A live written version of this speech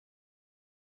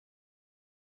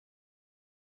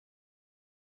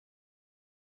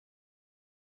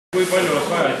Kui palju oleks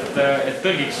vaja, et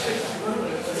tõlgiks,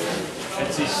 et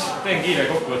siis teen kiire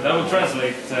kokkuvõtte. I will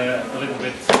translate a little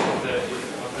bit after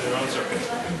your answer.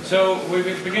 So we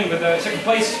begin with second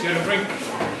place, Joergen Brink.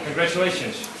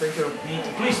 Congratulations. Thank you.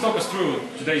 Please talk us through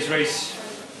today's race.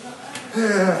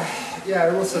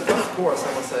 Yeah, it was a tough course,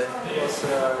 I must say. It was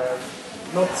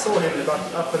not so heavy, but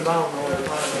up and down all the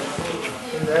time.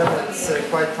 In the end, it's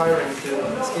quite tiring to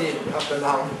ski up and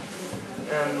down.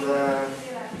 And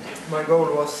my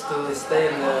goal was to stay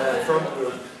in the front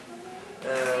group.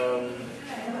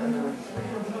 And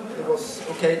it was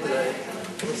okay today.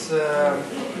 It was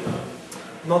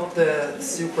not the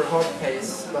super hard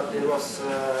pace, but it was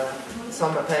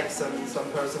some attacks and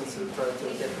some persons who tried to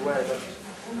get away. But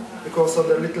because of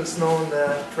the little snow on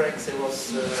the tracks, it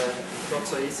was not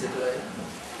so easy today.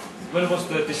 When was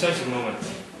the decisive moment?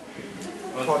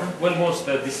 Pardon? When was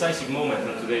the decisive moment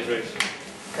in today's race?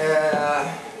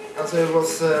 Also it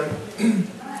was in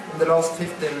the last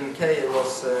 15k. It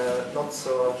was not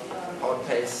so hard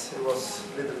pace. It was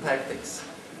little tactics,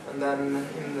 and then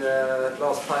in the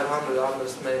last 500,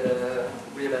 Anders made a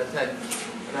real attack,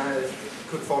 and I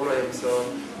could follow him. So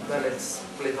then it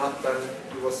split up, and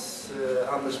it was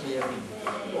Anders, me, and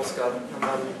Oskar, and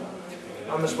then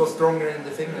Anders was stronger in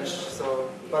the finish. So,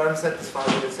 but I'm satisfied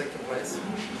with the second place.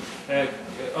 I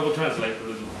will translate a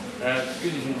little.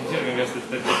 Küsisin Joergeni käest,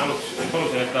 et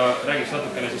palusin, et ta räägiks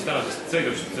natukene siis tänasest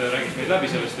sõidust, räägiks meid läbi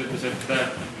sellest, ütles,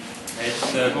 et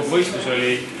kogu võistlus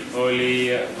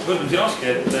oli võrdlemisi raske,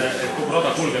 et kogu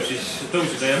rada kulgeb siis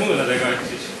tõusude ja mõõnadega, ehk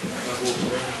siis nagu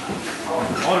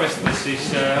arvestades siis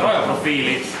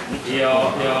rajaprofiili ja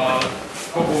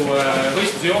kogu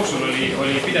võistluse jooksul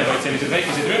oli pidevaid selliseid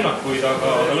väikeseid rünnakuid,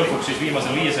 aga lõpuks siis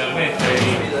viimasel 500 meetril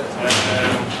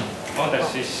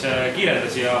Anders siis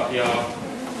kiirendas ja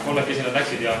kolmekesi nad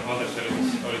läksid ja Anders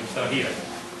oli siis täna kiire.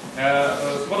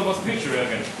 What about the future,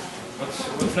 Joergen?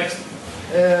 What's next?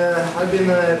 I've been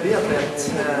a biathlete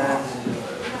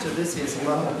to this season,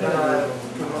 but then I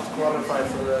could not qualify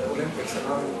for the Olympics, and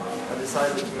I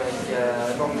decided to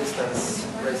make long distance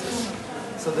races.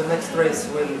 So the next race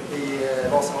will be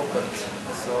Aukland.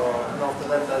 So after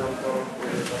that I don't know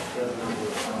really, but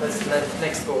that's the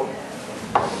next goal.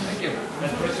 Thank you.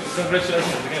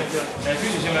 Congratulations again.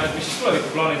 Küsisime, et mis siis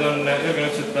tulevikuplaanid on. Joergen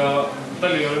ütles, et ta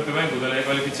Tallinna olümpiamängudele ei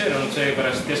kvalifitseerunud,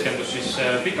 seepärast keskendus siis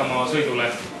pikamaa sõidule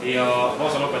ja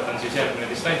Vaasa lõpetan siis järgmine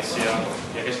distants ja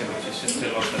keskendub siis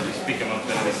sel aastal siis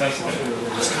pikemaatele distantsidele.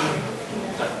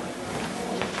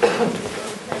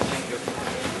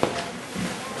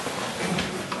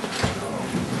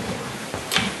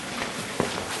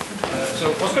 So,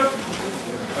 Oskar,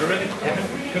 are you ready? Yeah.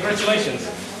 Congratulations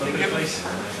for the place.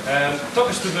 Talk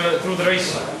us through the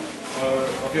race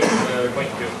of your point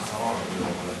of view.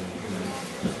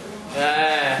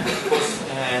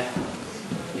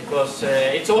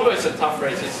 It's always a tough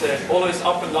race. It's always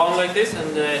up and down like this,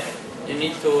 and you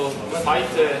need to fight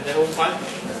the whole time.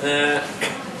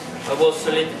 I was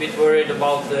a little bit worried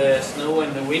about the snow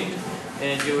and the wind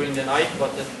during the night,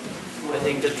 but I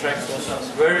think the track was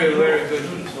very, very good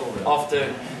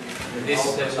after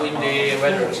this windy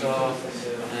weather. So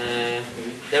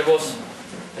there was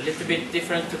a little bit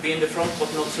different to be in the front,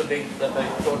 but not so big that I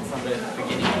thought from the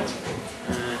beginning.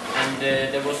 And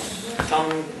there was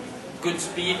some good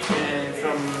speed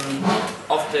from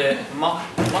off the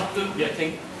Tartu, I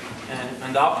think,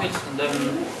 and the uphills, and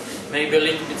then maybe a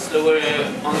little bit slower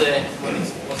on the when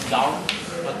it was down.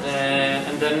 But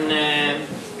and then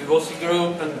it was a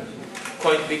group, and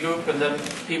quite big group, and then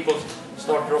people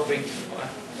start dropping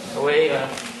away,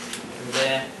 and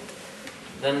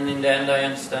then in the end I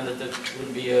understand that it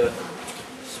will be a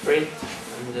sprint,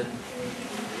 and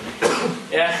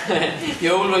yeah,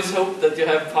 you always hope that you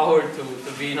have power to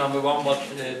be number one, but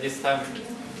this time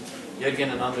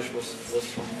Joergen and Anders was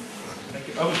fun. Thank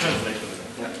you. I will translate it.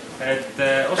 Et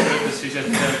Oskar ütles siis, et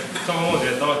samamoodi,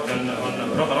 et alati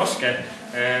on rada raske,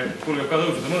 kulgeb ka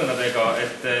tõusude mõõnadega,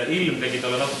 et ilm tegi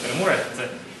talle natukene muret,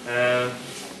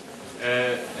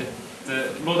 et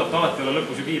loodab ta alati olla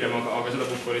lõpus ju kiirem, aga seda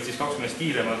puhku olid siis 2 meest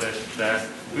kiiremad, et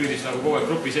püüdis nagu kogu aeg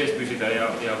grupi sees püsida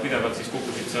ja pidevalt siis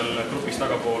kukkusid seal grupis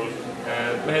tagapool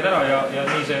mehed ära ja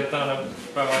nii see tänane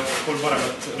päeva 3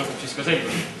 paremat lõpuks siis ka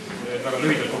selgus, väga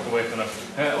lühidalt kokku võetuna.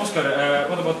 Oskar,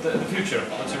 what about the future?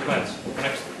 What's your plans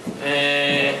next?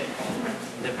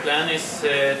 The plan is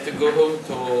to go home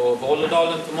to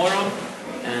Vålådalen tomorrow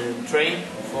and train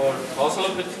for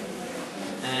Vasalopet.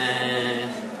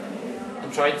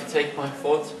 Try to take my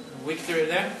 4th victory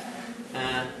there,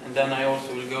 and then I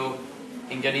also will go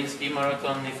in Ski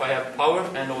Marathon if I have power,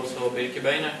 and also Brink.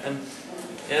 And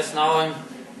yes, now I'm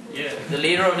the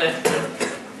leader of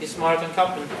this Marathon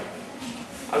Cup, and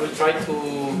I will try to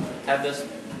have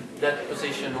that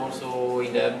position also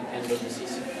in the end of the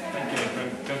season. Thank you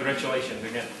and congratulations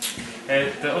again.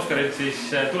 Et Oskarit siis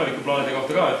tulevikuplaanide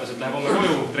kohta ka ütles, et läheb homme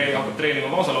koju, hakkab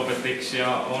treenima Vasalopetiks ja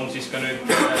on siis ka nüüd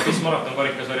FIS Maraton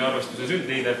karikasarja arvestuses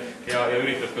üldliider ja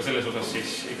üritab ka selles osas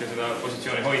siis ikka seda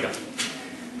positsiooni hoida.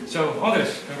 So,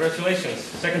 Andres, congratulations,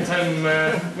 second time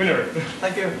winner.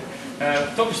 Thank you.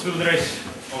 Talk us through the race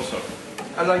also.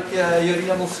 I like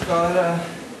Joergen and Oskar.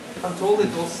 I'm told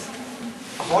it was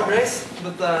a hard race,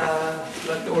 but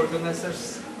like the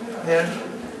organizers here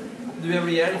do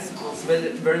every year, it was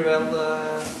very well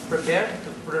prepared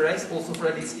for the race, also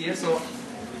for the skier. So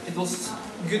it was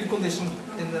good condition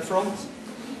in the front,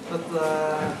 but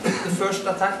the first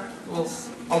attack was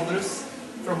Andres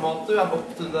from Tartu and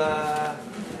up to the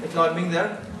climbing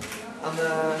there, and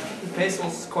the pace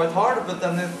was quite hard, but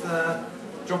then it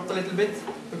dropped a little bit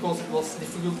because it was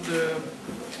difficult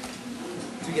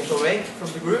to get away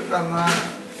from the group, and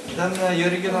then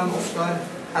Joergen and Oskar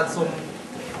had some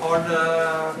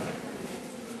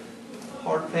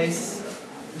hard pace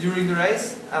during the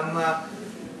race, and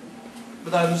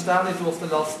but I understand it was the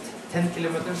last 10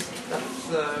 kilometers that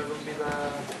will be the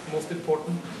most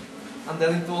important, and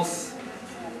then it was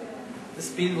the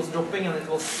speed was dropping and it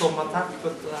was some attack,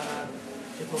 but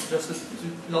it was just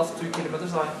the last 2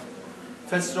 kilometers I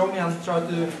felt strong and tried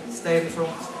to stay in the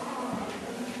front.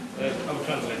 I will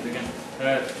translate again.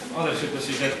 Andres ütles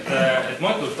siis, et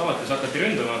matult alates hakati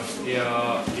ründama ja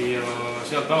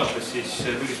sealt alates siis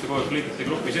püüdis ta kogu aeg liitrite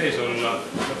grupi sees olla.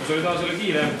 Lõpus oli taas jälle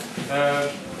kiire.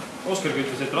 Oskar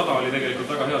ütles, et rada oli tegelikult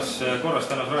väga heas korras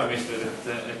tänas rajameistrid,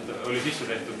 et oli sisse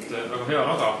tehtud väga hea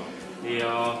rada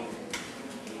ja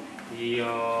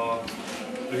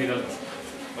lühidalt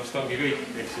vast ongi kõik,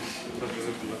 ehk siis saate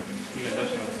võib-olla hiljem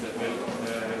täpsemalt veel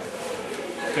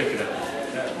kõikida.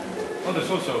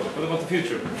 Andres, also, what about the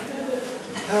future?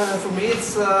 For me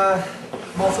it's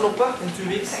Vasaloppa in 2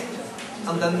 weeks,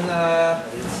 and then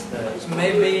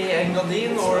maybe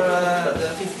Engadin or the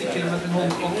 50 kilometer in Hong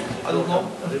Kong, I don't know.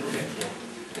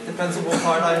 It depends on how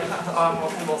hard I am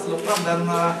after Vasaloppa, and then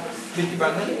Brink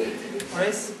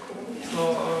race.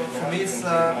 So for me it's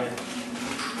the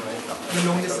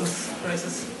long distance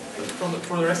races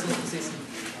for the rest of the season.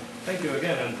 Thank you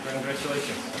again and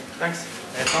congratulations. Thanks.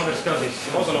 Et Andres ka siis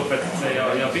Vasalopet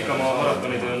ja pikamaa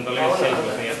maratonid on tal ees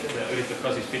seismas, nii et üritab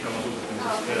ka siis pikamaa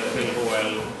suusatamisest sel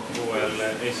hooajal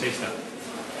ees seista.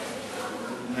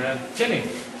 Jenny,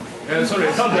 sorry,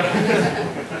 Sandra.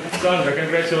 Sandra,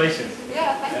 congratulations.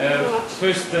 Yeah, thank you very much.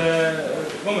 First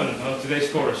woman on today's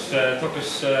course. Talk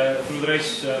us through the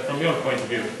race from your point of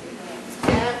view.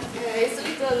 Yeah, it's a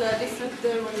little different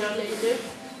when you're later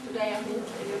today, I think,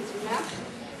 against the map.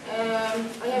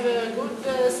 I have a good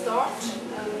start,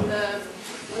 and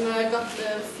when I got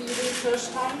the feeling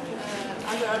first time,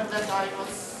 I heard that I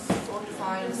was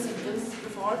 45 seconds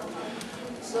before.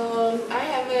 So I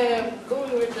have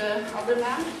going with the other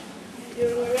man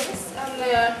during the race,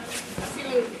 and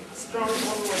feeling strong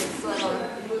always. So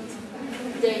good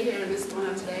day here in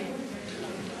Estonia today.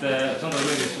 Sandra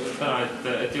möödis täna,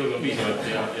 et jõudu on piisavalt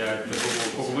ja et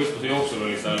kogu võistluse jooksul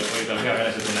oli tal hea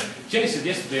enesetunne. Jenny said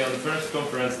yesterday on the first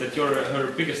conference that you're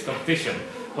her biggest competition.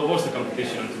 How was the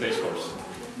competition on today's course?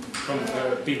 From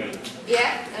female?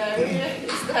 Yeah, we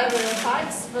used to have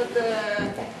fights, but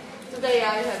today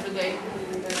I had the day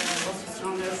and was the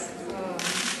strongest. So,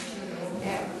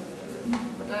 yeah,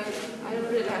 but I'm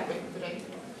really happy today.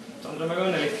 Sandra on väga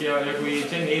õnnelik ja kui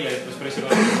Jenny eile ütles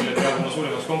pressikonverentsil, et peab oma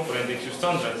suurimaks konkurendiks just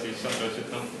Sandrat, siis Sandra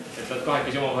ütles, et nad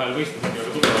kahekesi omavahel võistlesid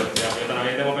väga tugevalt ja täna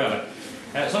jäi tema peale.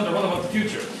 Sandra, what about the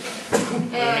future?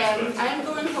 I'm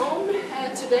going home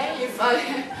today if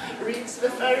I reach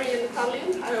the ferry in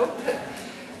Tallinn, I hope.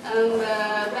 And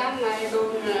then I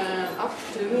go up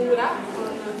to Mora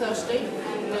on Thursday.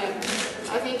 And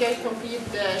I think I compete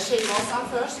Tjejvasan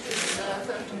first, it's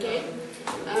 30K.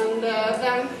 And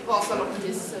then Vasaloppet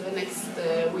is the next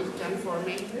weekend for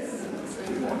me. It's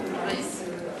an important race.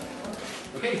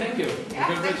 Okay, thank you. Yeah,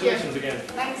 congratulations again.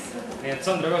 Thanks. Nii et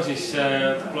Sandra ka siis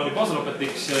plaanib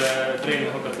Vasalopetiks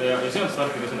treenima hakata ja sealt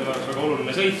startida, see on tema väga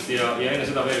oluline sõit ja enne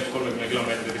seda veel üks 30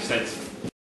 kilomeetri distants.